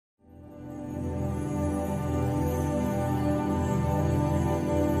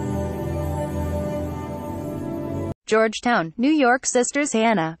Georgetown, New York. Sisters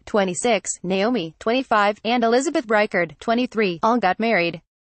Hannah, 26, Naomi, 25, and Elizabeth Reichard, 23, all got married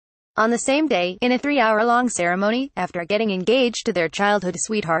on the same day, in a 3-hour-long ceremony, after getting engaged to their childhood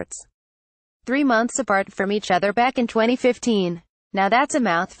sweethearts 3 months apart from each other back in 2015. Now that's a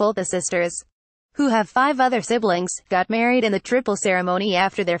mouthful. The sisters, who have 5 other siblings, got married in the triple ceremony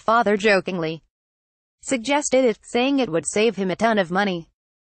after their father jokingly suggested it, saying it would save him a ton of money.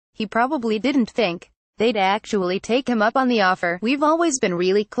 He probably didn't think they'd actually take him up on the offer. We've always been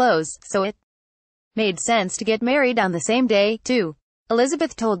really close, so it made sense to get married on the same day, too,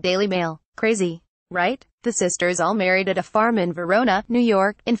 Elizabeth told Daily Mail. Crazy, right? The sisters all married at a farm in Verona, New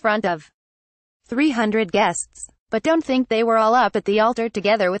York, in front of 300 guests. But don't think they were all up at the altar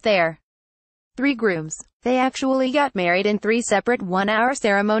together with their 3 grooms. They actually got married in 3 separate 1-hour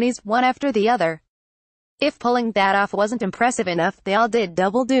ceremonies, one after the other. If pulling that off wasn't impressive enough, they all did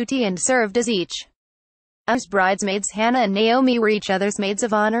double duty and served as each other's bridesmaids. Hannah and Naomi were each other's maids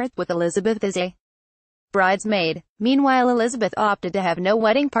of honor, with Elizabeth as a bridesmaid. Meanwhile, Elizabeth opted to have no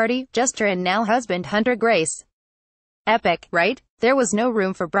wedding party, just her and now husband Hunter Grace. Epic, right? There was no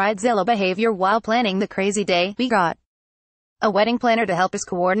room for bridezilla behavior while planning the crazy day. We got a wedding planner to help us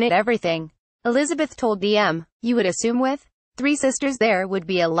coordinate everything, Elizabeth told DM. You would assume with 3 sisters there would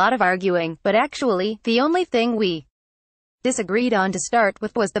be a lot of arguing, but actually, the only thing we disagreed on to start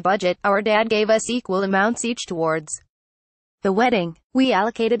with was the budget. Our dad gave us equal amounts each towards the wedding. We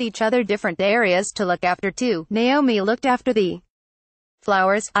allocated each other different areas to look after too. Naomi looked after the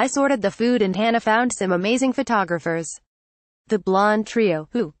flowers, I sorted the food, and Hannah found some amazing photographers. The blonde trio,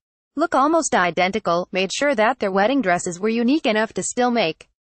 who look almost identical, made sure that their wedding dresses were unique enough to still make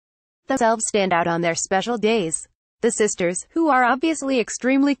themselves stand out on their special days. The sisters, who are obviously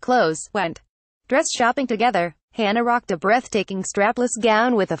extremely close, went dress shopping together. Hannah rocked a breathtaking strapless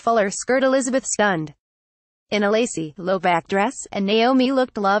gown with a fuller skirt. Elizabeth stunned in a lacy, low-back dress, and Naomi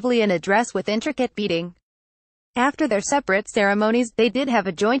looked lovely in a dress with intricate beading. After their separate ceremonies, they did have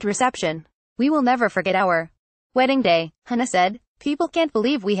a joint reception. We will never forget our wedding day, Hannah said. People can't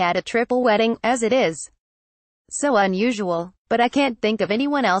believe we had a triple wedding, as it is so unusual. But I can't think of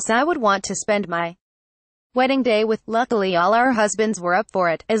anyone else I would want to spend my wedding day with. Luckily all our husbands were up for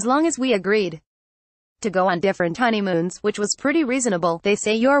it, as long as we agreed to go on different honeymoons, which was pretty reasonable. They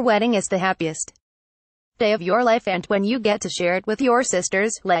say your wedding is the happiest day of your life, and when you get to share it with your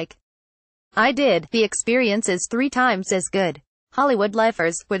sisters, like I did, the experience is 3 times as good. Hollywood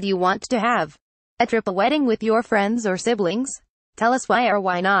lifers, would you want to have a triple wedding with your friends or siblings? Tell us why or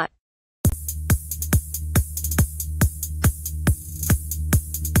why not.